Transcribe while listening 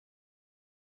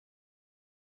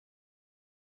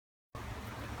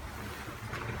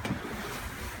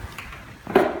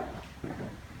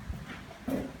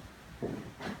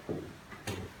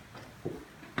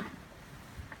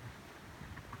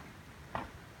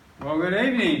Well, good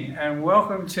evening and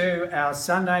welcome to our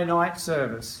Sunday night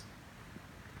service.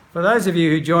 For those of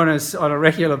you who join us on a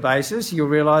regular basis, you'll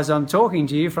realise I'm talking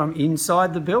to you from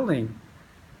inside the building.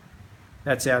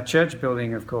 That's our church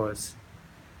building, of course.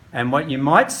 And what you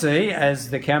might see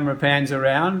as the camera pans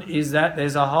around is that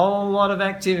there's a whole lot of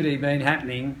activity been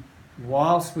happening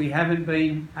whilst we haven't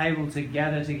been able to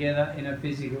gather together in a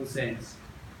physical sense.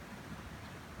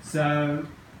 So,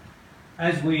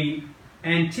 as we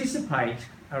anticipate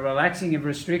a relaxing of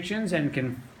restrictions and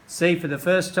can see for the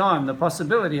first time the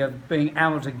possibility of being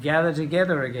able to gather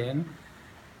together again,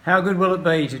 how good will it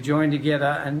be to join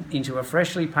together and into a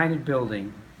freshly painted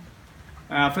building?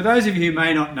 For those of you who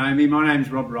may not know me, my name's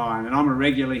Rob Ryan and I'm a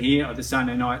regular here at the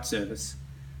Sunday night service.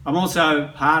 I'm also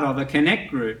part of a Connect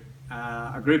group,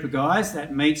 a group of guys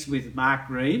that meets with Mark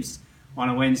Reeves on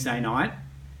a Wednesday night.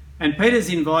 And Peter's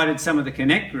invited some of the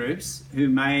Connect groups who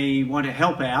may want to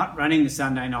help out running the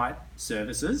Sunday night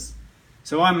services.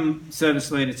 So I'm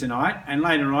service leader tonight, and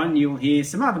later on you'll hear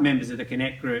some other members of the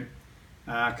Connect group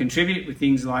contribute with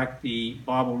things like the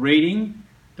Bible reading,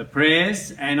 the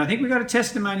prayers, and I think we've got a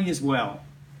testimony as well.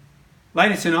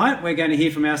 Later tonight we're going to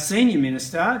hear from our senior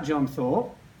minister, John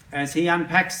Thorpe, as he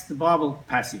unpacks the Bible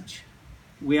passage.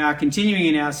 We are continuing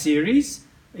in our series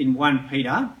in 1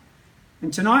 Peter.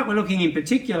 And tonight we're looking in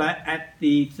particular at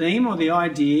the theme or the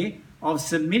idea of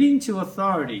submitting to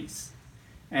authorities.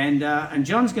 And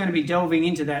John's going to be delving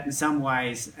into that in some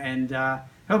ways and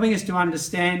helping us to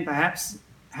understand perhaps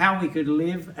how we could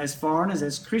live as foreigners,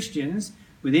 as Christians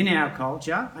within our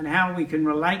culture, and how we can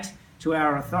relate to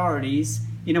our authorities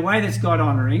in a way that's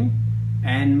God-honouring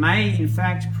and may in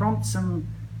fact prompt some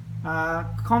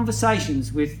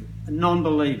conversations with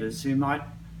non-believers who might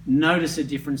notice a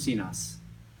difference in us.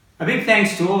 A big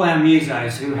thanks to all our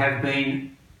musos who have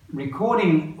been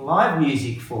recording live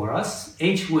music for us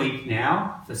each week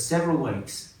now for several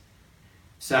weeks.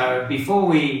 So before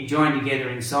we join together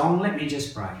in song, let me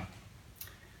just pray.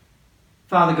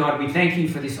 Father God, we thank you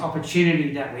for this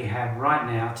opportunity that we have right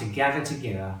now to gather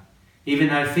together. Even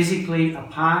though physically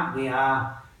apart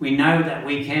we know that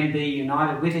we can be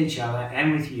united with each other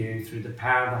and with you through the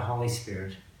power of the Holy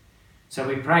Spirit. So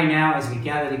we pray now as we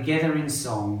gather together in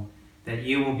song that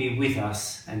you will be with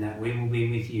us and that we will be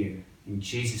with you. In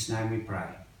Jesus' name we pray.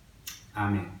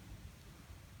 Amen.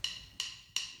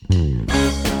 We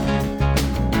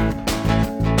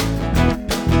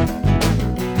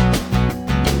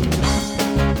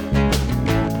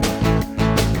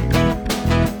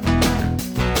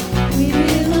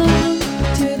belong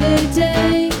to the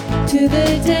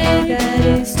day that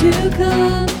is to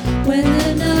come, when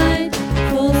the night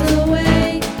falls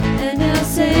away and our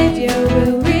Saviour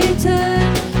will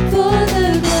return. For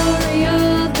the glory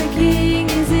of the King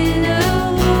is in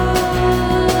our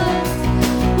hearts.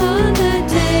 On that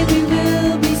day we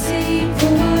will be seen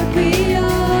for what we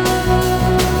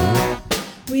are.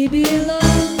 We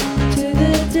belong to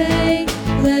the day.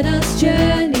 Let us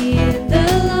journey in the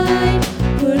light.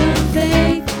 Put on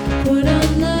faith, put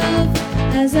on love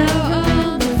as our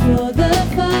armor for the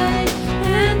fight,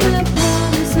 and the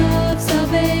promise of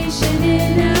salvation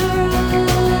in our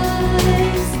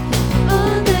eyes.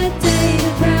 On that day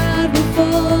the proud will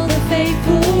fall, the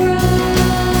faithful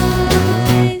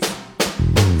rise.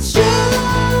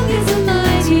 Strong is a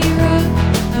mighty rock,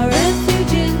 our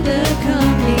refuge in the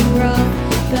coming wrath.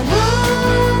 The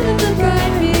heart of the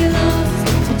bride belongs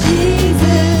to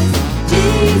Jesus,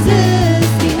 Jesus.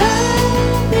 The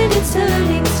earth in its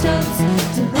turning stops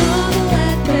to marvel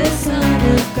at the Son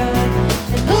of God.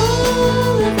 And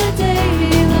all of that day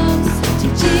belongs to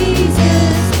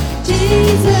Jesus,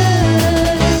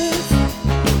 Jesus.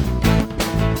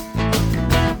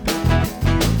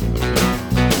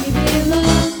 We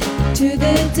belong to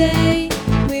the day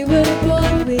we were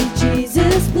born with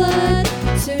Jesus' blood.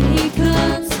 Soon he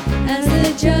comes as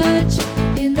the judge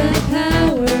in the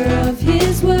power of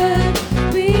his word.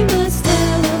 We must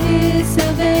tell of his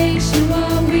salvation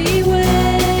while we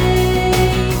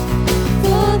wait.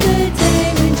 For the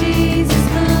day when Jesus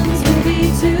comes will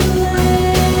be too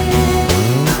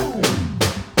late.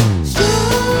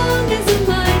 Strong as a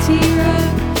mighty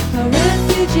rock, a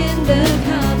refuge in the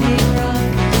coming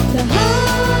wrath. The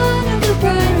heart of the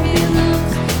bride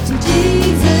belongs to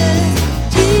Jesus,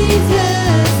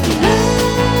 Jesus. The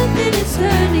earth in its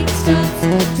turning stops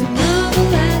to marvel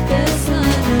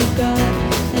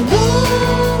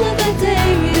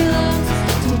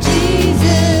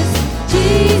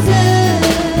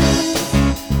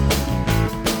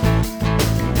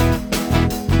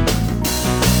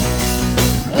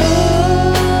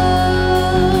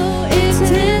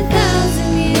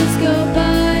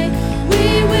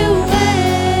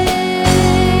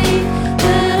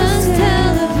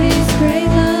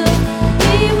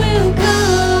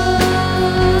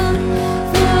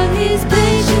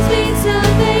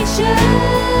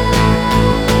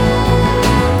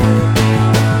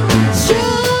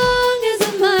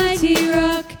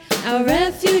our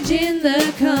refuge in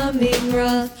the coming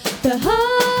wrath. The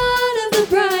heart of the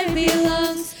bride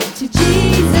belongs to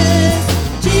Jesus,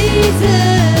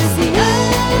 Jesus. The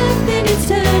earth in its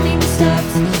turning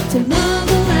stops to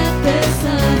marvel at the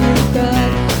Son of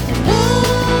God, and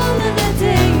all of that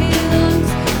day belongs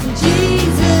to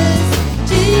Jesus,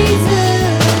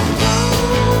 Jesus.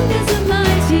 Long as a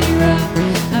mighty rock,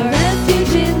 our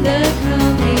refuge in the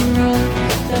coming wrath.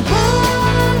 The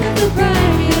heart of the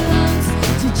bride belongs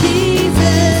to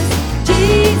Jesus,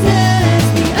 Jesus.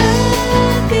 The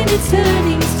earth in its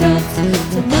turning stops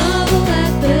to marvel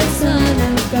at the Son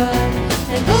of God,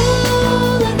 and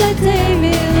all of that day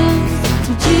belongs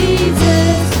to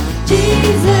Jesus,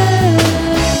 Jesus.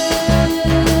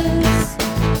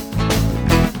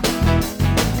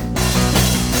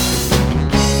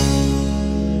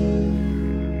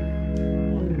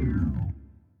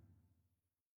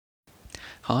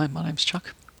 Hi, my name's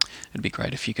Chuck. It'd be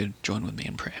great if you could join with me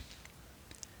in prayer.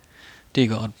 Dear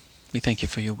God, we thank you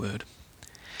for your word.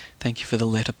 Thank you for the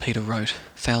letter Peter wrote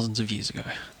thousands of years ago,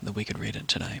 that we could read it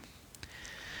today.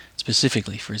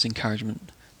 Specifically for his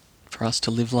encouragement for us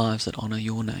to live lives that honour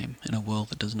your name in a world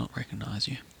that does not recognise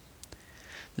you.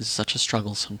 This is such a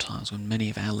struggle sometimes when many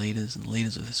of our leaders and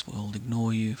leaders of this world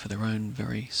ignore you for their own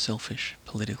very selfish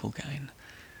political gain.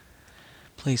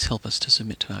 Please help us to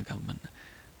submit to our government,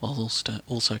 while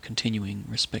also continuing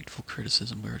respectful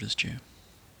criticism where it is due.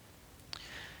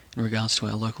 In regards to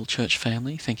our local church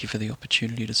family, thank you for the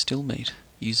opportunity to still meet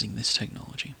using this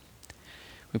technology.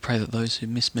 We pray that those who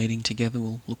miss meeting together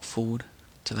will look forward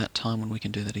to that time when we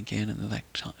can do that again, and that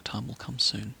time will come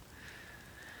soon.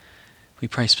 We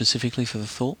pray specifically for the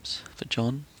Thorpes, for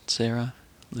John, Sarah,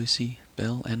 Lucy,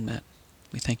 Belle and Matt.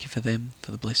 We thank you for them,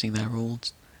 for the blessing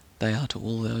they are to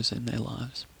all those in their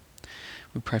lives.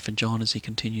 We pray for John as he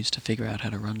continues to figure out how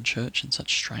to run church in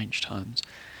such strange times.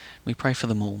 We pray for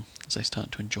them all as they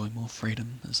start to enjoy more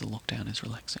freedom as the lockdown is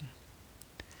relaxing.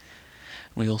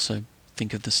 We also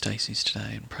think of the Stacys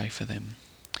today and pray for them,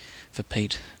 for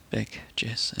Pete, Beck,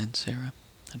 Jess and Sarah,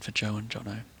 and for Joe and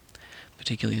Jono,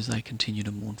 particularly as they continue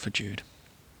to mourn for Jude.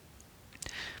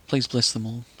 Please bless them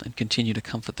all and continue to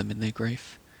comfort them in their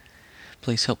grief.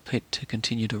 Please help Pete to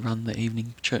continue to run the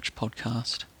evening church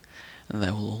podcast, and they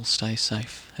will all stay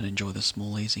safe and enjoy the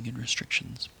small easing in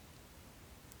restrictions.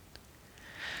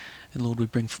 And Lord, we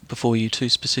bring before you two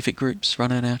specific groups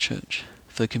run in our church,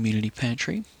 for the community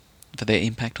pantry, for their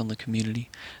impact on the community,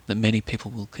 that many people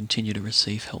will continue to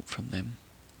receive help from them,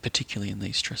 particularly in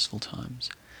these stressful times.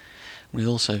 We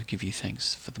also give you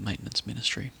thanks for the maintenance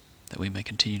ministry, that we may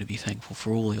continue to be thankful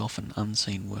for all the often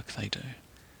unseen work they do.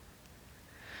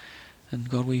 And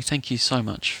God, we thank you so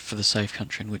much for the safe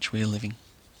country in which we are living,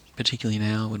 particularly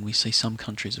now when we see some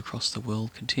countries across the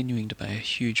world continuing to pay a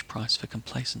huge price for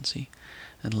complacency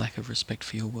and lack of respect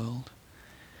for your world.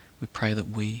 We pray that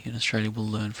we in Australia will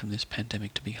learn from this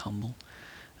pandemic to be humble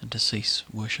and to cease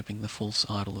worshipping the false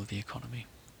idol of the economy.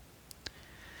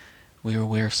 We are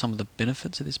aware of some of the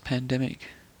benefits of this pandemic,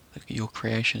 that your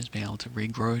creation has been able to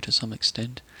regrow to some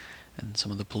extent, and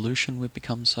some of the pollution we've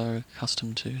become so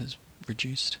accustomed to has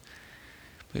reduced.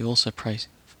 We also pray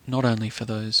not only for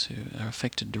those who are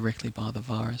affected directly by the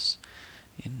virus,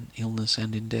 in illness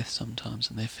and in death sometimes,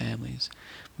 and their families.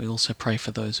 We also pray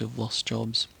for those who have lost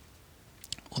jobs,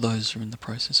 or those who are in the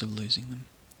process of losing them.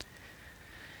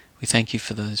 We thank you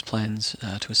for those plans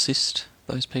to assist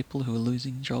those people who are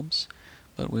losing jobs,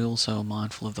 but we also are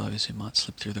mindful of those who might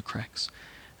slip through the cracks,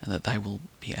 and that they will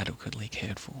be adequately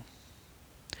cared for.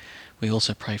 We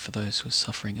also pray for those who are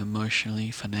suffering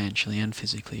emotionally, financially and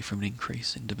physically from an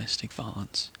increase in domestic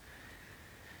violence.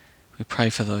 We pray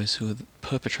for those who are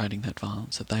perpetrating that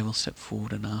violence, that they will step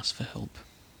forward and ask for help.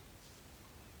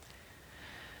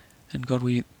 And God,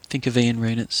 we think of Ian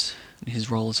Renitz and his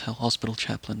role as hospital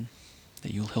chaplain,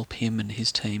 that you'll help him and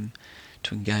his team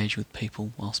to engage with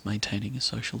people whilst maintaining a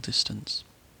social distance.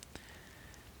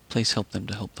 Please help them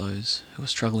to help those who are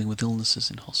struggling with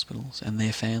illnesses in hospitals and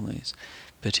their families,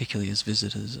 particularly as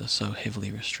visitors are so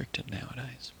heavily restricted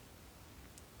nowadays.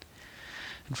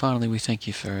 And finally, we thank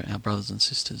you for our brothers and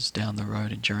sisters down the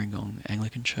road in Gerringong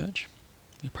Anglican Church.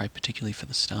 We pray particularly for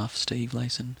the staff, Steve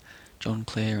Layson, John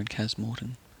Clare and Kaz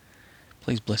Morton.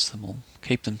 Please bless them all,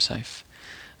 keep them safe,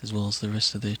 as well as the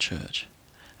rest of their church,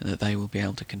 and that they will be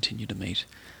able to continue to meet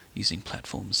using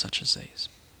platforms such as these.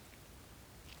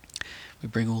 We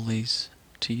bring all these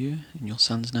to you in your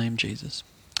Son's name, Jesus.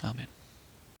 Amen.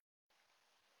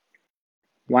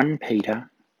 1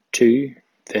 Peter 2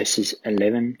 verses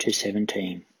 11 to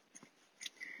 17.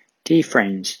 Dear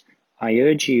friends, I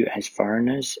urge you as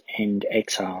foreigners and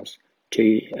exiles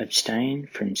to abstain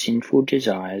from sinful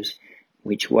desires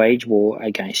which wage war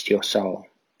against your soul.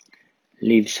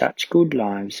 Live such good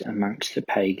lives amongst the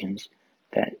pagans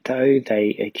that though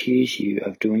they accuse you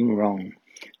of doing wrong,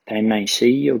 they may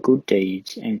see your good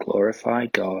deeds and glorify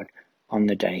God on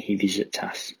the day he visits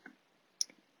us.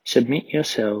 Submit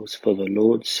yourselves for the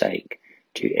Lord's sake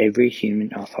to every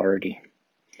human authority,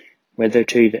 whether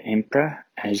to the emperor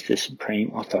as the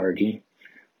supreme authority,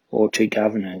 or to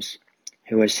governors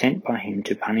who are sent by him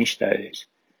to punish those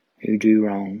who do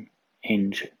wrong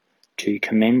and to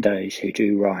commend those who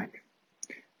do right.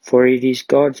 For it is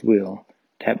God's will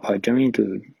that by doing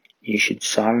good you should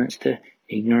silence the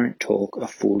ignorant talk of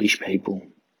foolish people.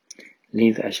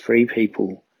 Live as free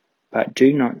people, but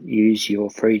do not use your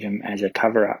freedom as a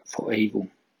cover-up for evil.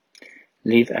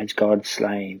 Live as God's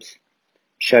slaves.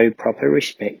 Show proper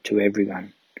respect to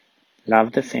everyone.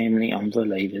 Love the family of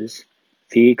believers.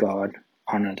 Fear God.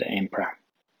 Honour the emperor.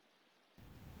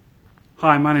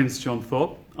 Hi, my name is John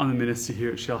Thorpe. I'm the minister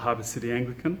here at Shell Harbour City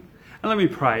Anglican. And let me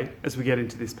pray as we get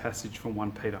into this passage from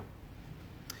 1 Peter.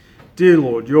 Dear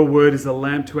Lord, your word is a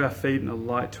lamp to our feet and a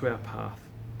light to our path.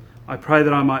 I pray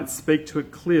that I might speak to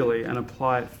it clearly and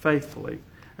apply it faithfully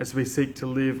as we seek to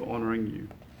live honouring you.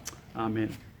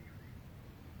 Amen.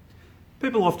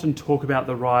 People often talk about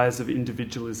the rise of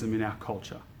individualism in our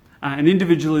culture. And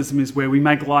individualism is where we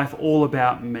make life all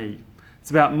about me.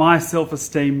 It's about my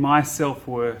self-esteem, my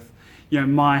self-worth,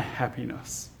 my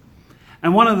happiness.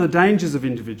 And one of the dangers of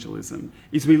individualism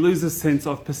is we lose a sense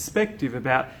of perspective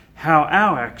about how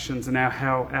our actions and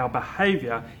how our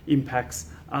behaviour impacts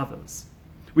others.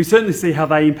 We certainly see how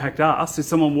they impact us. If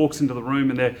someone walks into the room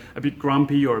and they're a bit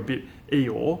grumpy or a bit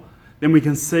Eeyore, then we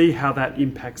can see how that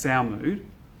impacts our mood.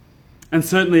 And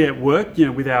certainly at work,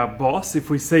 with our boss, if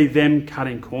we see them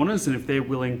cutting corners and if they're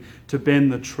willing to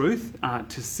bend the truth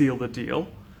to seal the deal,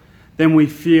 then we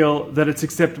feel that it's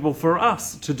acceptable for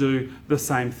us to do the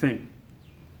same thing.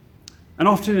 And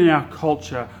often in our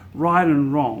culture, right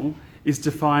and wrong is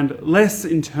defined less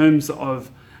in terms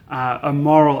of a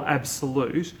moral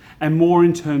absolute and more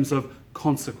in terms of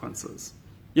consequences.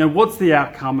 What's the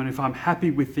outcome? And if I'm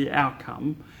happy with the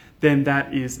outcome, then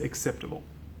that is acceptable.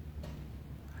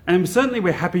 And certainly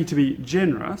we're happy to be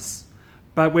generous,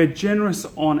 but we're generous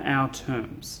on our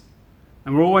terms.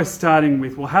 And we're always starting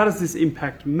with, well, how does this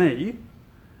impact me?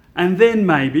 And then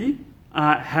maybe,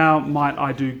 how might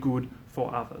I do good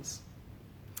for others?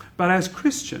 But as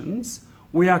Christians,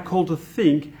 we are called to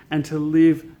think and to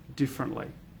live differently.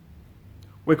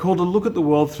 We're called to look at the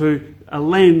world through a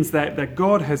lens that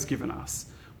God has given us,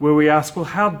 where we ask, well,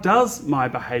 how does my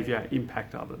behaviour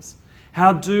impact others?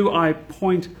 How do I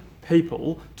point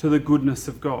people to the goodness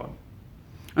of God?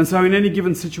 And so in any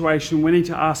given situation, we need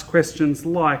to ask questions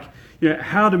like,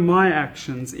 how do my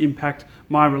actions impact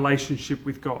my relationship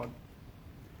with God?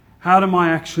 How do my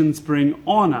actions bring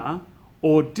honour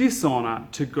or dishonour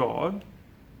to God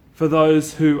for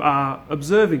those who are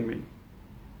observing me?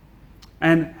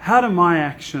 And how do my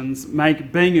actions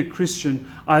make being a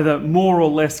Christian either more or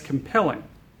less compelling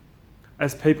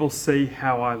as people see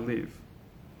how I live?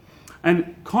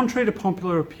 And contrary to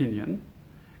popular opinion,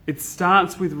 it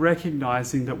starts with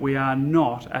recognising that we are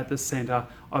not at the centre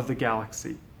of the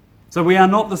galaxy. So we are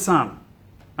not the sun.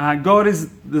 God is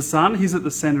the sun. He's at the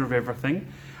centre of everything.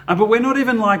 But we're not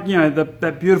even like,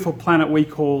 that beautiful planet we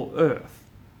call Earth.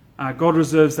 God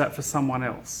reserves that for someone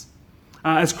else.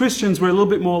 As Christians, we're a little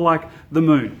bit more like the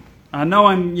moon. No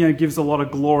one gives a lot of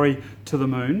glory to the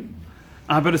moon,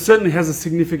 but it certainly has a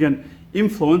significant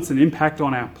influence and impact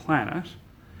on our planet,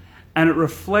 and it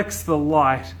reflects the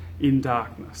light in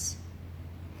darkness.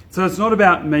 So it's not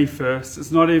about me first,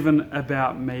 it's not even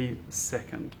about me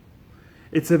second.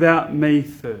 It's about me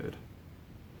third.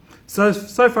 So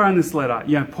far in this letter,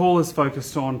 Paul has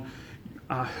focused on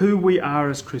who we are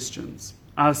as Christians.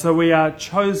 So we are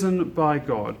chosen by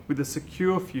God with a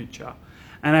secure future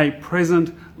and a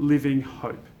present living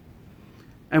hope.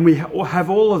 And we have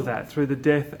all of that through the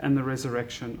death and the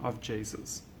resurrection of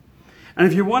Jesus. And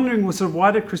if you're wondering,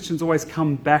 why do Christians always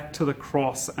come back to the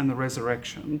cross and the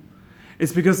resurrection?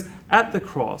 It's because at the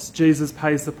cross, Jesus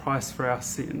pays the price for our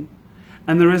sin,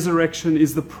 and the resurrection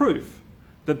is the proof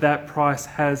that that price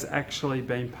has actually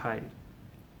been paid.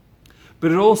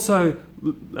 But it also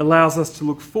allows us to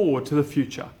look forward to the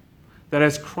future, that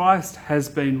as Christ has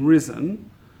been risen,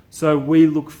 so we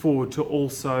look forward to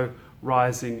also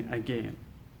rising again.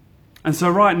 And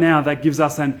so right now that gives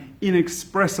us an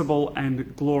inexpressible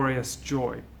and glorious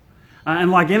joy. And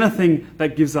like anything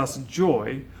that gives us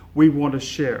joy, we want to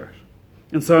share it.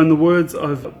 And so in the words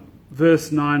of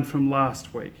verse 9 from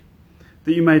last week,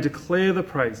 that you may declare the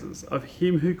praises of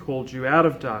him who called you out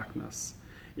of darkness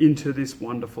into this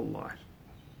wonderful light.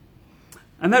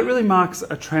 And that really marks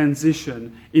a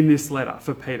transition in this letter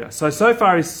for Peter. So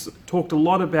far he's talked a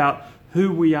lot about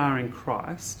who we are in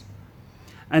Christ.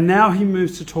 And now he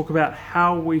moves to talk about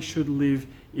how we should live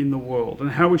in the world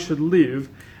and how we should live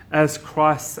as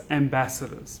Christ's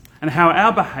ambassadors and how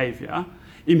our behaviour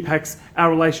impacts our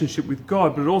relationship with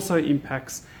God, but it also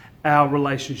impacts our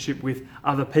relationship with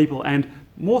other people and,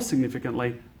 more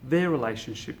significantly, their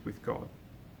relationship with God.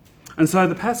 And so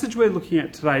the passage we're looking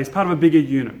at today is part of a bigger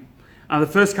unit. The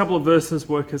first couple of verses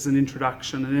work as an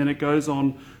introduction, and then it goes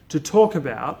on to talk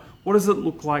about what does it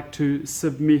look like to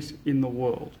submit in the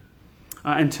world.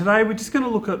 And today we're just going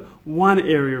to look at one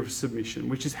area of submission,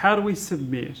 which is how do we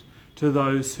submit to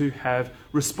those who have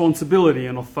responsibility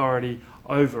and authority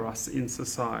over us in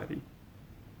society.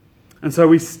 And so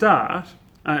we start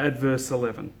at verse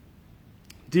 11.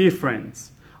 Dear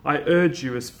friends, I urge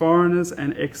you as foreigners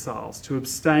and exiles to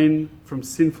abstain from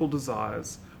sinful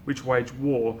desires which wage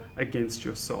war against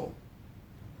your soul.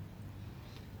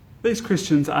 These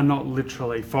Christians are not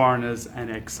literally foreigners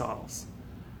and exiles,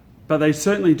 but they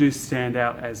certainly do stand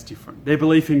out as different. Their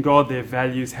belief in God, their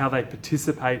values, how they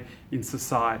participate in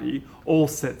society, all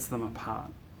sets them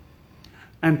apart.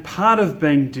 And part of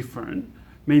being different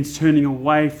means turning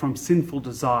away from sinful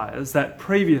desires that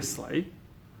previously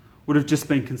would have just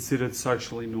been considered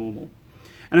socially normal.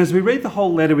 And as we read the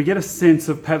whole letter, we get a sense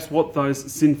of perhaps what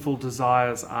those sinful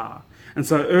desires are. And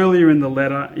so earlier in the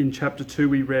letter, in chapter 2,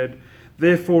 we read,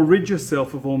 therefore rid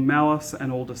yourself of all malice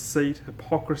and all deceit,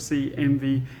 hypocrisy,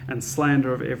 envy, and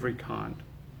slander of every kind.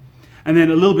 And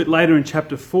then a little bit later in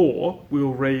chapter 4,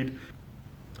 we'll read,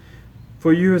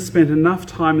 for you have spent enough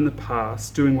time in the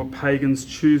past doing what pagans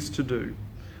choose to do,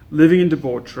 living in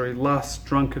debauchery, lust,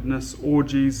 drunkenness,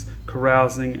 orgies,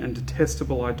 carousing, and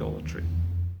detestable idolatry.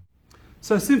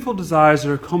 So sinful desires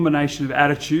are a combination of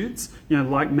attitudes,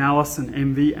 like malice and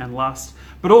envy and lust,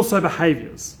 but also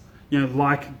behaviours,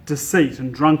 like deceit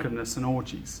and drunkenness and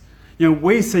orgies.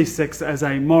 We see sex as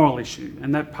a moral issue,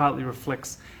 and that partly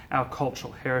reflects our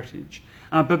cultural heritage.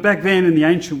 But back then in the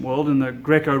ancient world, in the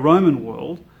Greco-Roman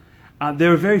world,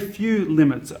 there are very few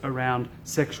limits around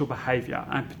sexual behaviour,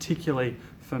 and particularly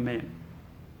for men.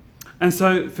 And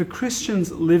so for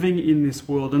Christians living in this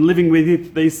world and living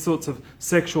with these sorts of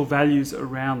sexual values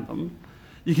around them,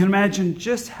 you can imagine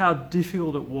just how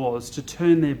difficult it was to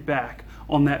turn their back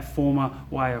on that former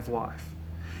way of life.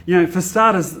 For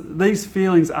starters, these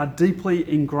feelings are deeply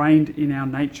ingrained in our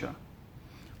nature.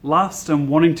 Lust and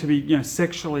wanting to be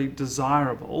sexually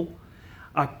desirable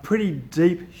are pretty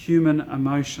deep human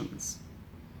emotions.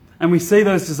 And we see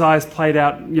those desires played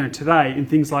out today in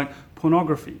things like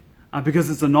pornography. Because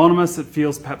it's anonymous, it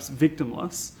feels perhaps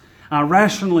victimless.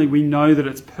 Rationally, we know that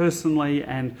it's personally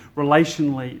and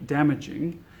relationally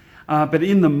damaging. But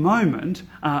in the moment,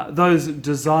 those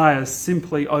desires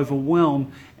simply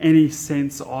overwhelm any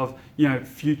sense of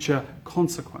future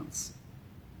consequence.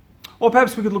 Or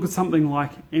perhaps we could look at something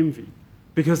like envy,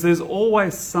 because there's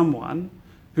always someone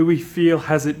who we feel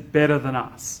has it better than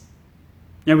us.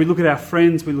 We look at our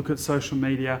friends, we look at social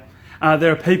media. There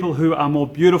are people who are more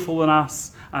beautiful than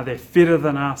us. They're fitter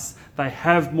than us, they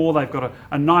have more, they've got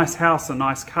a nice house, a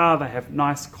nice car, they have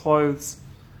nice clothes.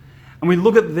 And we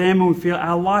look at them and we feel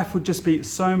our life would just be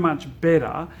so much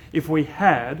better if we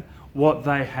had what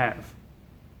they have.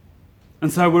 And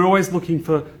so we're always looking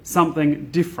for something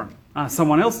different,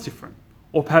 someone else different,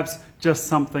 or perhaps just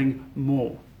something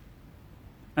more.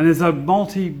 And there's a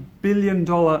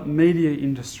multi-billion-dollar media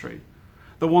industry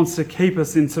that wants to keep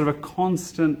us in sort of a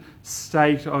constant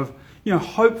state of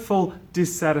hopeful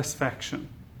dissatisfaction,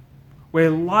 where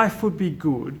life would be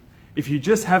good if you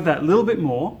just have that little bit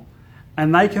more,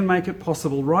 and they can make it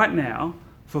possible right now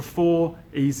for 4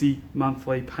 easy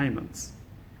monthly payments.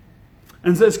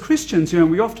 And so as Christians,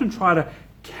 we often try to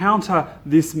counter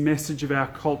this message of our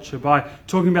culture by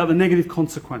talking about the negative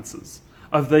consequences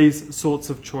of these sorts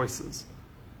of choices.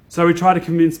 So we try to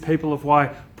convince people of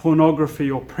why pornography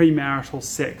or premarital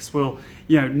sex will,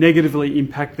 negatively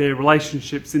impact their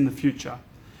relationships in the future,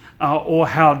 or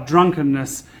how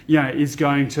drunkenness, is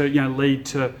going to, lead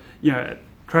to,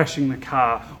 crashing the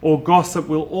car, or gossip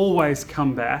will always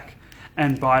come back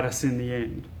and bite us in the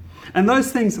end. And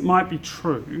those things might be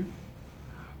true,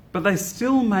 but they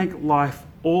still make life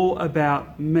all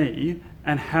about me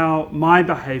and how my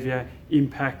behaviour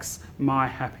impacts my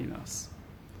happiness.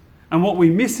 And what we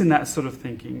miss in that sort of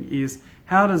thinking is,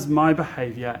 how does my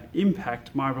behaviour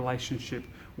impact my relationship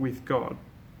with God?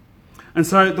 And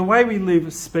so the way we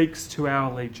live speaks to our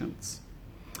allegiance.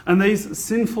 And these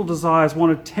sinful desires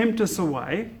want to tempt us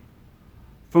away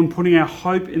from putting our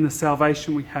hope in the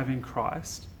salvation we have in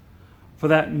Christ for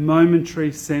that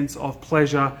momentary sense of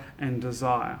pleasure and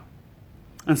desire.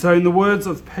 And so in the words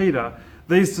of Peter,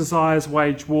 these desires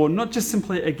wage war not just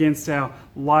simply against our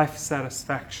life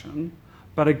satisfaction,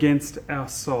 but against our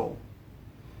soul.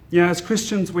 As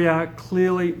Christians, we are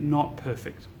clearly not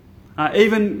perfect.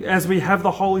 Even as we have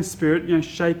the Holy Spirit,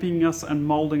 shaping us and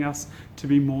moulding us to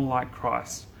be more like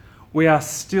Christ, we are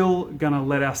still going to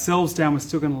let ourselves down. We're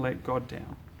still going to let God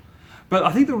down. But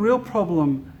I think the real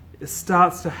problem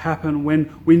starts to happen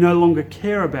when we no longer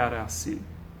care about our sin.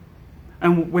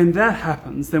 And when that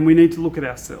happens, then we need to look at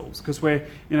ourselves because we're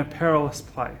in a perilous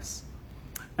place.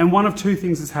 And one of two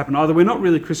things has happened. Either we're not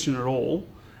really Christian at all,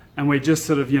 and we're just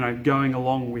sort of, going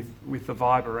along with the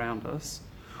vibe around us,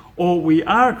 or we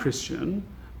are a Christian,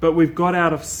 but we've got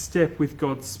out of step with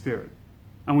God's Spirit,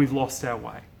 and we've lost our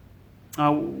way.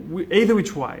 Either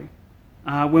which way,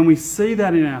 when we see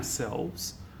that in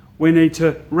ourselves, we need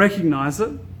to recognise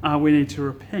it, we need to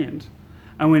repent,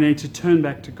 and we need to turn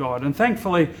back to God. And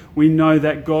thankfully, we know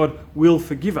that God will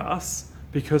forgive us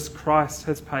because Christ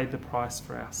has paid the price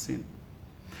for our sin.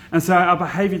 And so our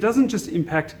behaviour doesn't just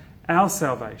impact our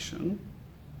salvation,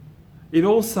 it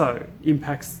also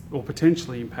impacts or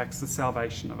potentially impacts the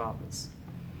salvation of others.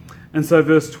 And so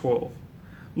verse 12,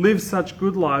 live such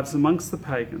good lives amongst the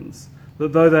pagans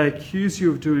that though they accuse you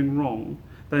of doing wrong,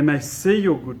 they may see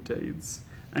your good deeds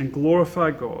and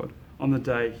glorify God on the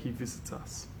day he visits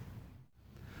us.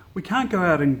 We can't go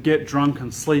out and get drunk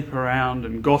and sleep around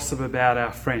and gossip about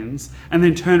our friends and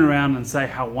then turn around and say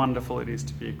how wonderful it is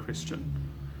to be a Christian.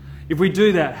 If we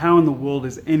do that, how in the world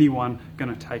is anyone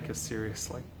going to take us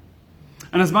seriously?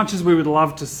 And as much as we would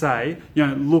love to say,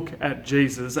 look at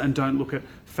Jesus and don't look at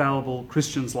fallible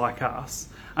Christians like us,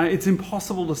 it's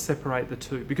impossible to separate the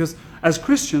two because as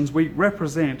Christians, we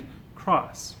represent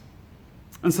Christ.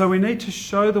 And so we need to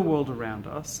show the world around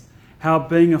us how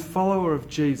being a follower of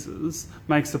Jesus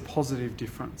makes a positive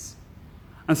difference.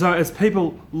 And so as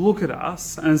people look at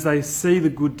us and as they see the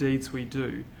good deeds we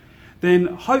do, then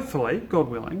hopefully, God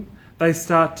willing, they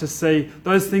start to see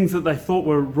those things that they thought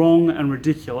were wrong and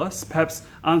ridiculous, perhaps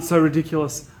aren't so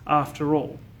ridiculous after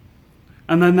all.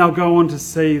 And then they'll go on to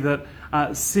see that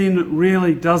sin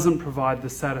really doesn't provide the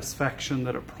satisfaction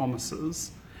that it promises,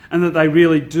 and that they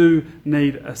really do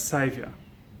need a saviour.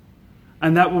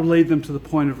 And that will lead them to the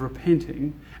point of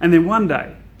repenting, and then one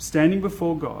day standing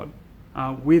before God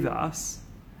with us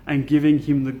and giving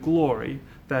him the glory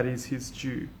that is his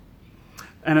due.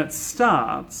 And it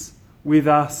starts with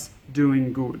us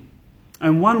doing good.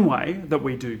 And one way that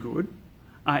we do good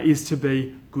is to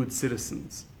be good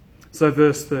citizens. So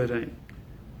verse 13.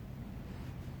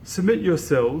 Submit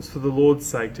yourselves for the Lord's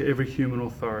sake to every human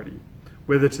authority,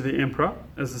 whether to the emperor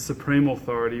as the supreme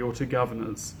authority or to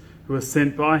governors, who are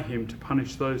sent by him to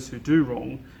punish those who do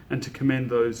wrong and to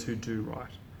commend those who do right.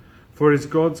 For it is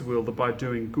God's will that by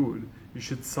doing good you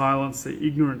should silence the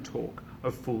ignorant talk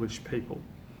of foolish people.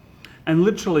 And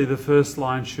literally the first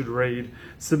line should read,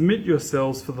 submit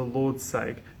yourselves for the Lord's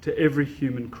sake to every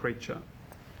human creature.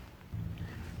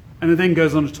 And it then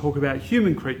goes on to talk about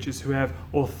human creatures who have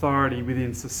authority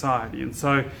within society. And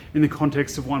so in the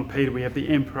context of 1 Peter, we have the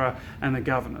emperor and the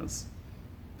governors.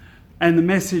 And the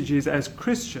message is, as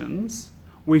Christians,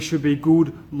 we should be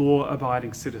good,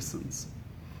 law-abiding citizens.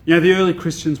 The early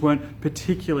Christians weren't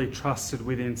particularly trusted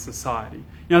within society.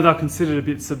 They're considered a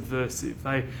bit subversive.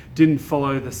 They didn't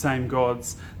follow the same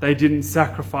gods. They didn't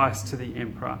sacrifice to the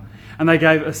emperor. And they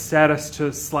gave a status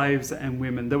to slaves and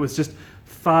women that was just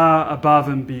far above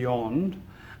and beyond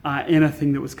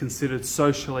anything that was considered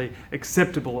socially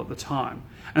acceptable at the time.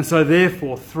 And so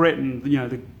therefore threatened,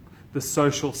 the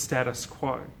social status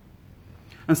quo.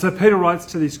 And so Peter writes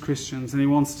to these Christians and he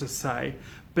wants to say,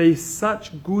 be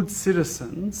such good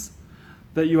citizens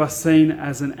that you are seen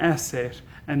as an asset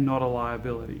and not a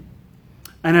liability.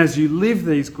 And as you live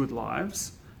these good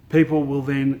lives, people will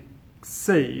then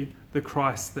see the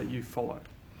Christ that you follow.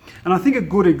 And I think a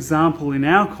good example in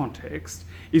our context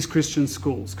is Christian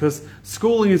schools, because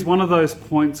schooling is one of those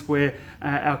points where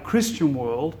our Christian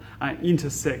world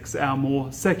intersects our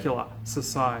more secular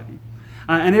society.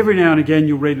 And every now and again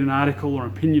you'll read an article or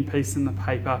opinion piece in the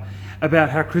paper about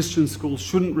how Christian schools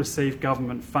shouldn't receive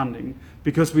government funding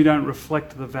because we don't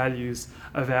reflect the values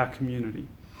of our community.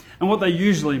 And what they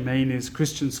usually mean is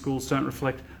Christian schools don't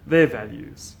reflect their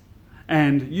values,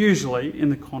 and usually in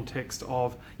the context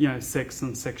of sex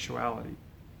and sexuality.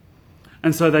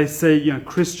 And so they see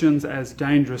Christians as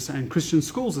dangerous and Christian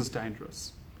schools as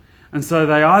dangerous. And so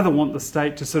they either want the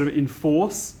state to sort of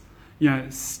enforce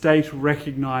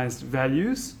state-recognised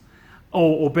values,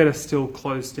 or better still,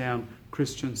 close down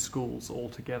Christian schools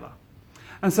altogether.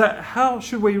 And so how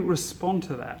should we respond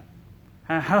to that?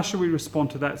 How should we respond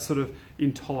to that sort of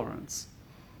intolerance?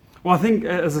 Well, I think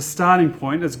as a starting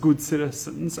point, as good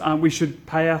citizens, we should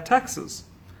pay our taxes.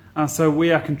 So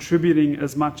we are contributing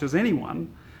as much as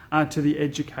anyone to the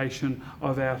education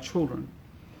of our children.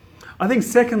 I think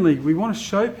secondly, we want to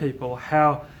show people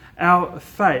how our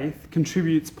faith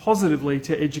contributes positively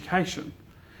to education.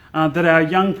 That our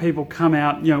young people come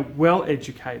out, well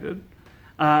educated,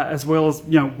 as well as,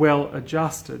 well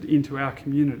adjusted into our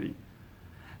community.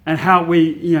 And how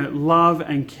we, love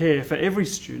and care for every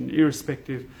student,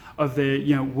 irrespective of their,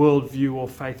 worldview or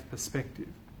faith perspective.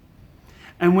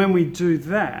 And when we do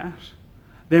that,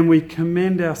 then we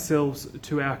commend ourselves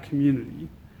to our community.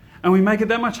 And we make it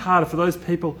that much harder for those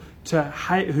people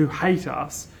who hate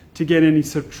us to get any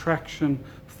sort of traction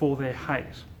for their hate.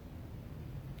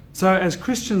 So as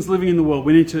Christians living in the world,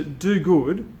 we need to do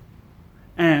good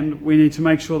and we need to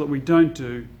make sure that we don't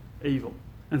do evil.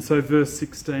 And so verse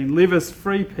 16, live as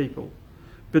free people,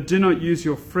 but do not use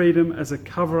your freedom as a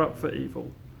cover-up for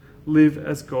evil. Live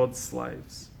as God's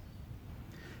slaves.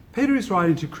 Peter is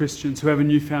writing to Christians who have a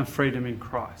newfound freedom in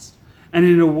Christ. And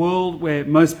in a world where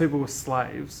most people were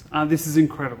slaves, this is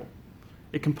incredible.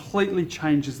 It completely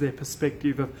changes their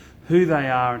perspective of who they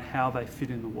are and how they fit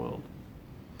in the world.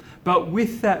 But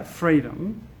with that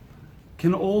freedom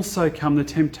can also come the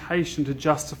temptation to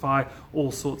justify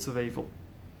all sorts of evil,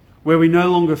 where we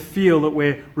no longer feel that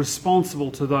we're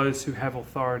responsible to those who have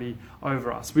authority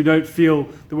over us. We don't feel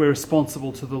that we're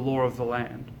responsible to the law of the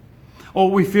land.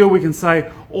 Or we feel we can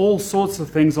say all sorts of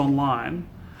things online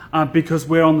because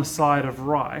we're on the side of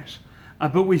right,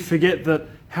 but we forget that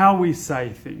how we say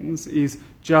things is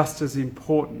just as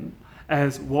important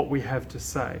as what we have to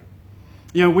say.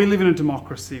 We live in a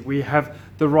democracy. We have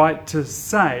the right to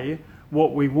say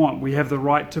what we want. We have the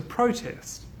right to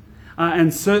protest.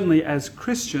 And certainly as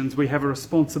Christians, we have a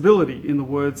responsibility, in the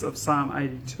words of Psalm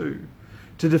 82,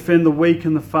 to defend the weak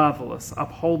and the fatherless,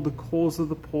 uphold the cause of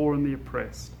the poor and the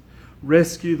oppressed,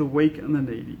 rescue the weak and the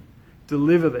needy,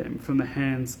 deliver them from the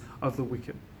hands of the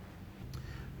wicked.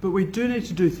 But we do need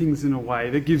to do things in a way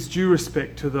that gives due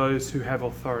respect to those who have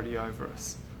authority over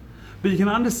us. But you can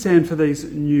understand for these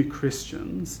new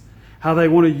Christians how they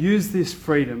want to use this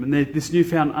freedom and this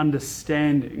newfound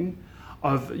understanding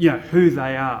of who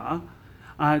they are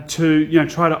to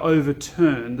try to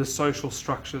overturn the social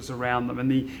structures around them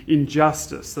and the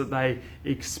injustice that they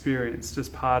experienced as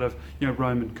part of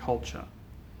Roman culture.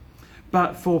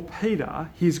 But for Peter,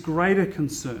 his greater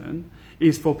concern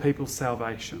is for people's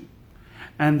salvation,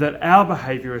 and that our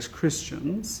behaviour as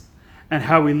Christians and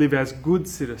how we live as good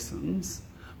citizens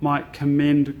might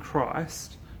commend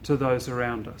Christ to those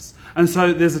around us. And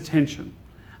so there's a tension.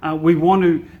 We want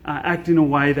to act in a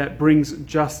way that brings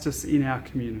justice in our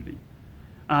community,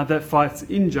 that fights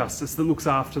injustice, that looks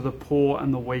after the poor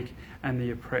and the weak and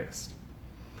the oppressed.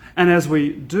 And as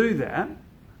we do that,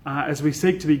 as we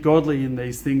seek to be godly in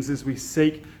these things, as we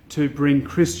seek to bring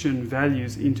Christian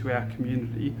values into our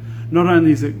community, not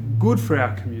only is it good for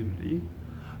our community,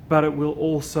 but it will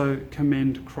also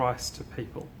commend Christ to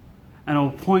people. And it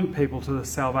will point people to the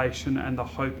salvation and the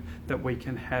hope that we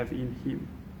can have in him.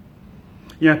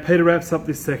 Peter wraps up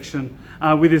this section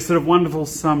with this sort of wonderful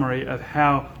summary of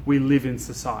how we live in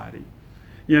society.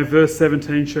 Verse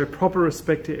 17, show proper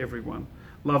respect to everyone,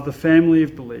 love the family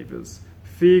of believers,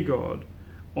 fear God,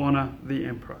 honour the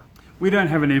emperor. We don't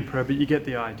have an emperor, but you get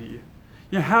the idea.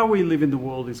 How we live in the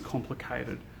world is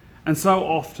complicated, and so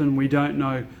often we don't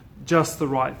know just the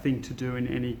right thing to do in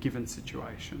any given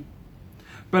situation.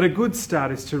 But a good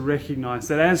start is to recognise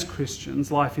that as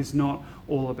Christians, life is not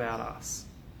all about us.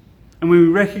 And when we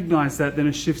recognise that, then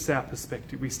it shifts our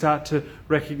perspective. We start to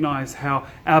recognise how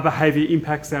our behaviour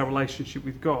impacts our relationship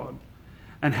with God,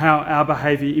 and how our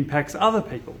behaviour impacts other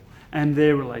people and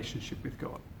their relationship with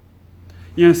God.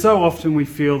 So often we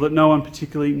feel that no one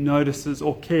particularly notices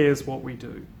or cares what we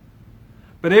do.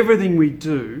 But everything we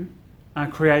do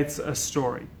creates a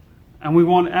story. And we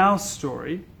want our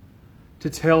story to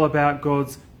tell about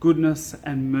God's goodness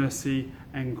and mercy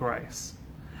and grace.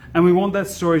 And we want that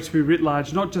story to be writ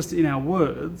large, not just in our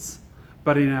words,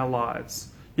 but in our lives.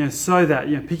 So that,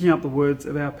 picking up the words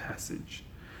of our passage,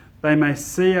 they may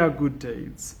see our good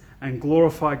deeds and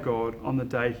glorify God on the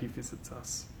day he visits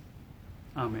us.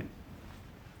 Amen.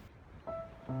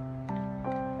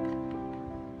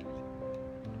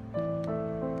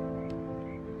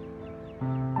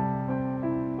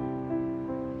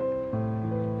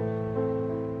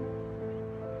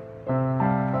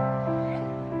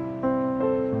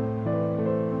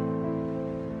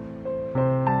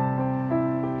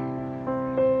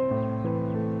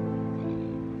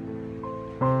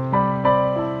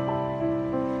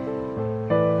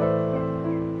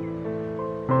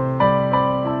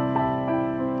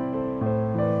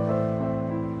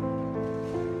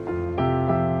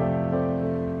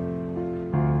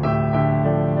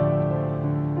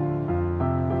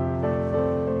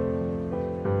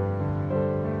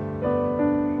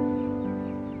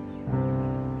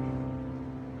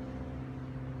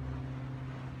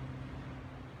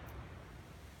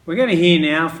 We're going to hear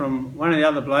now from one of the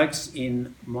other blokes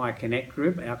in my Connect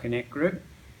group, our Connect group,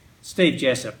 Steve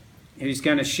Jessup, who's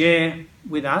going to share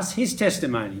with us his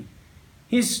testimony,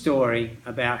 his story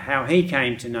about how he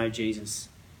came to know Jesus,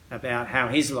 about how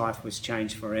his life was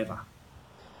changed forever.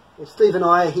 Well, Steve and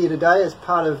I are here today as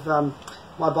part of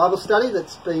my Bible study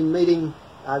that's been meeting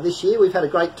this year. We've had a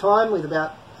great time with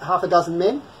about half a dozen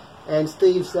men, and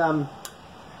Steve's willing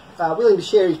to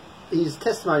share his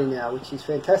testimony now, which is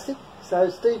fantastic. So,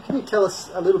 Steve, can you tell us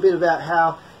a little bit about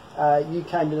how you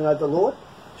came to know the Lord?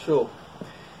 Sure.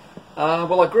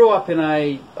 Well, I grew up in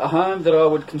a home that I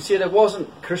would consider wasn't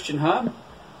a Christian home.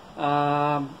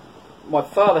 My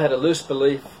father had a loose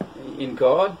belief in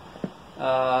God.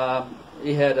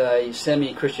 He had a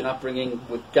semi-Christian upbringing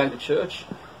with going to church,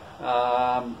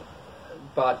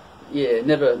 but yeah,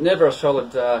 never a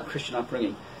solid Christian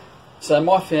upbringing. So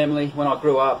my family, when I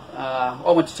grew up,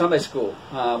 I went to Sunday school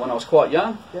when I was quite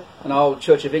young, Yep. an old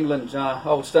Church of England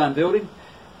old stone building,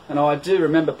 and I do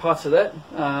remember parts of that.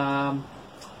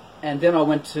 And then I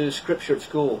went to Scripture at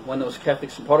school. When there was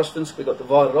Catholics and Protestants, we got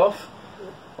divided off.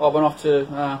 I went off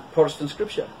to Protestant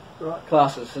Scripture Right.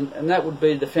 classes, and that would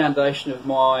be the foundation of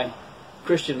my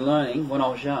Christian learning when I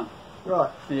was young. Right.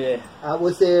 Yeah.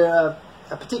 Was there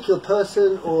a particular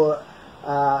person or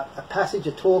a passage,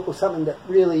 a talk, or something that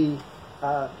really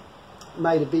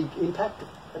made a big impact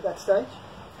at that stage?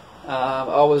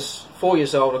 I was 4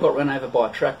 years old. I got run over by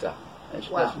a tractor, as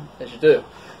you do.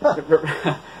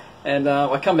 And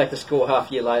I come back to school half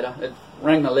a year later. It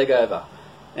rang my leg over,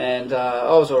 and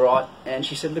I was all right. And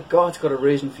she said, "Look, God's got a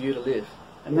reason for you to live,"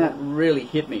 and that really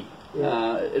hit me.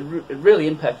 Yeah. It really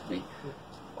impacted me.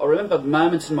 I remember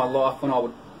moments in my life when I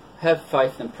would have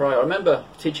faith and pray. I remember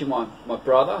teaching my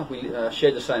brother. We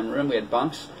shared the same room. We had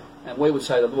bunks, and we would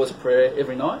say the Lord's Prayer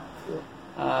every night.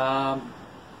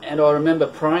 And I remember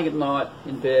praying at night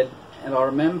in bed. And I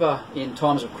remember in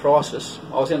times of crisis,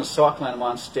 I was in a cyclone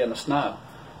once down the snow,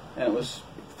 and it was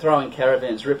throwing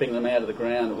caravans, ripping them out of the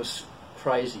ground. It was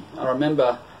crazy. I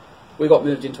remember we got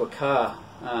moved into a car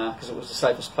because it was the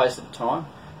safest place at the time,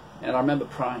 and I remember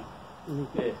praying.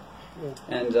 Mm-hmm. Yeah.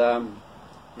 Yeah. And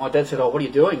my dad said, "Oh, what are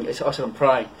you doing?" I said, "I'm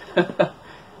praying."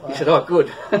 He said, "Oh,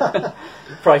 good.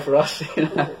 Pray for us." You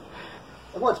know?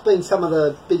 And what's been some of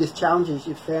the biggest challenges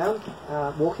you've found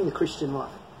walking the Christian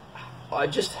life? I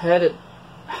just had it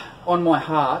on my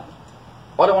heart.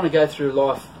 I don't want to go through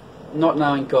life not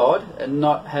knowing God and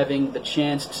not having the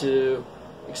chance to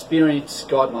experience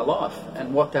God in my life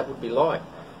and what that would be like.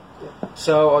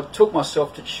 So I took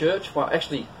myself to church. Well,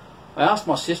 actually, I asked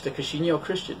my sister because she knew a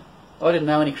Christian. I didn't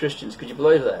know any Christians. Could you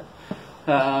believe that?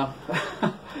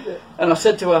 And I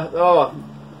said to her, "Oh,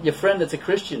 your friend that's a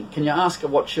Christian, can you ask her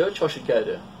what church I should go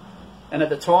to?" And at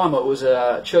the time it was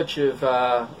a Church of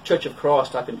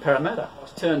Christ up in Parramatta. I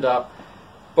was turned up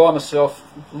by myself,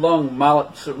 long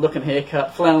mullet sort of looking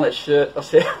haircut, flannelette shirt. I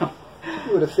said,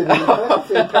 You would have fit in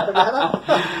perfectly in Parramatta.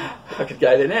 I could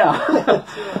go there now.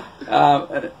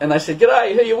 And they said,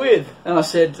 "G'day, who are you with?" And I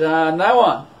said, "No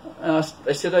one." And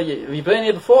they said, have you been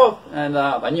here before? And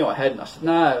they knew I hadn't. I said,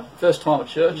 "No, first time at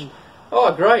church."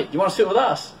 "Oh, great. You want to sit with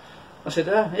us?" I said,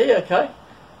 "Yeah, okay."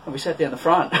 And we sat down the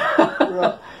front.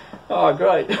 Right. Oh,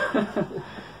 great.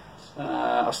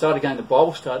 I started going to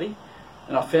Bible study,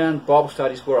 and I found Bible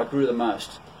studies where I grew the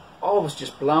most. I was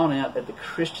just blown out at the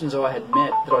Christians I had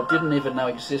met that I didn't even know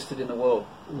existed in the world.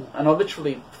 And I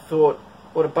literally thought,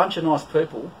 what a bunch of nice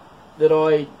people that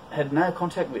I had no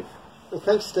contact with. Well,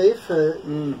 thanks, Steve, for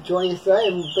joining us today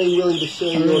and being willing to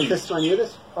share your testimony with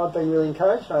us. I've been really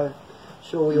encouraged. I'm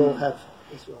sure we all have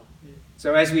as well.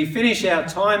 So as we finish our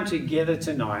time together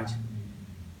tonight,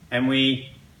 and we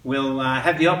will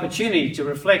have the opportunity to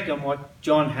reflect on what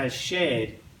John has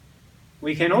shared,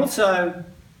 we can also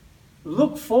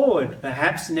look forward,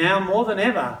 perhaps now more than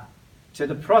ever, to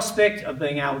the prospect of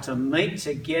being able to meet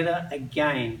together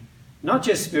again, not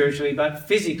just spiritually but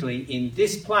physically in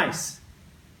this place.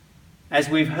 As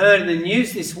we've heard in the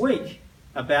news this week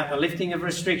about the lifting of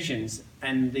restrictions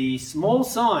and the small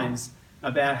signs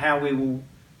about how we will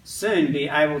soon be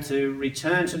able to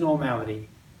return to normality,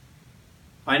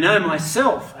 I know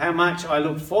myself how much I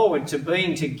look forward to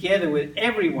being together with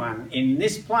everyone in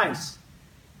this place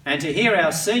and to hear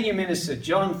our senior minister,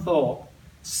 John Thorpe,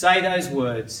 say those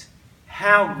words,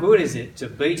 "How good is it to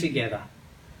be together?"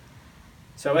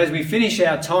 So as we finish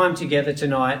our time together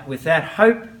tonight with that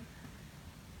hope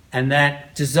and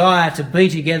that desire to be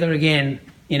together again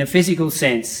in a physical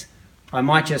sense, I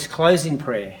might just close in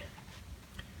prayer.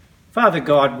 Father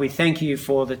God, we thank you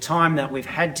for the time that we've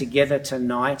had together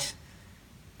tonight,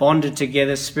 bonded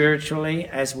together spiritually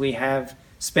as we have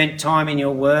spent time in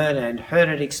your word and heard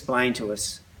it explained to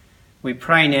us. We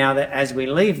pray now that as we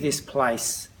leave this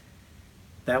place,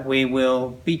 that we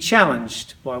will be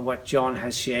challenged by what John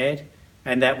has shared,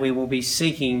 and that we will be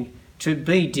seeking to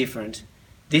be different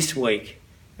this week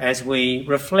as we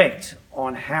reflect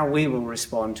on how we will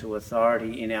respond to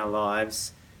authority in our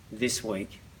lives this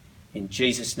week. In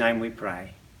Jesus' name we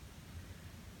pray.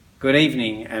 Good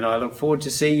evening, and I look forward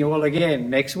to seeing you all again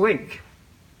next week.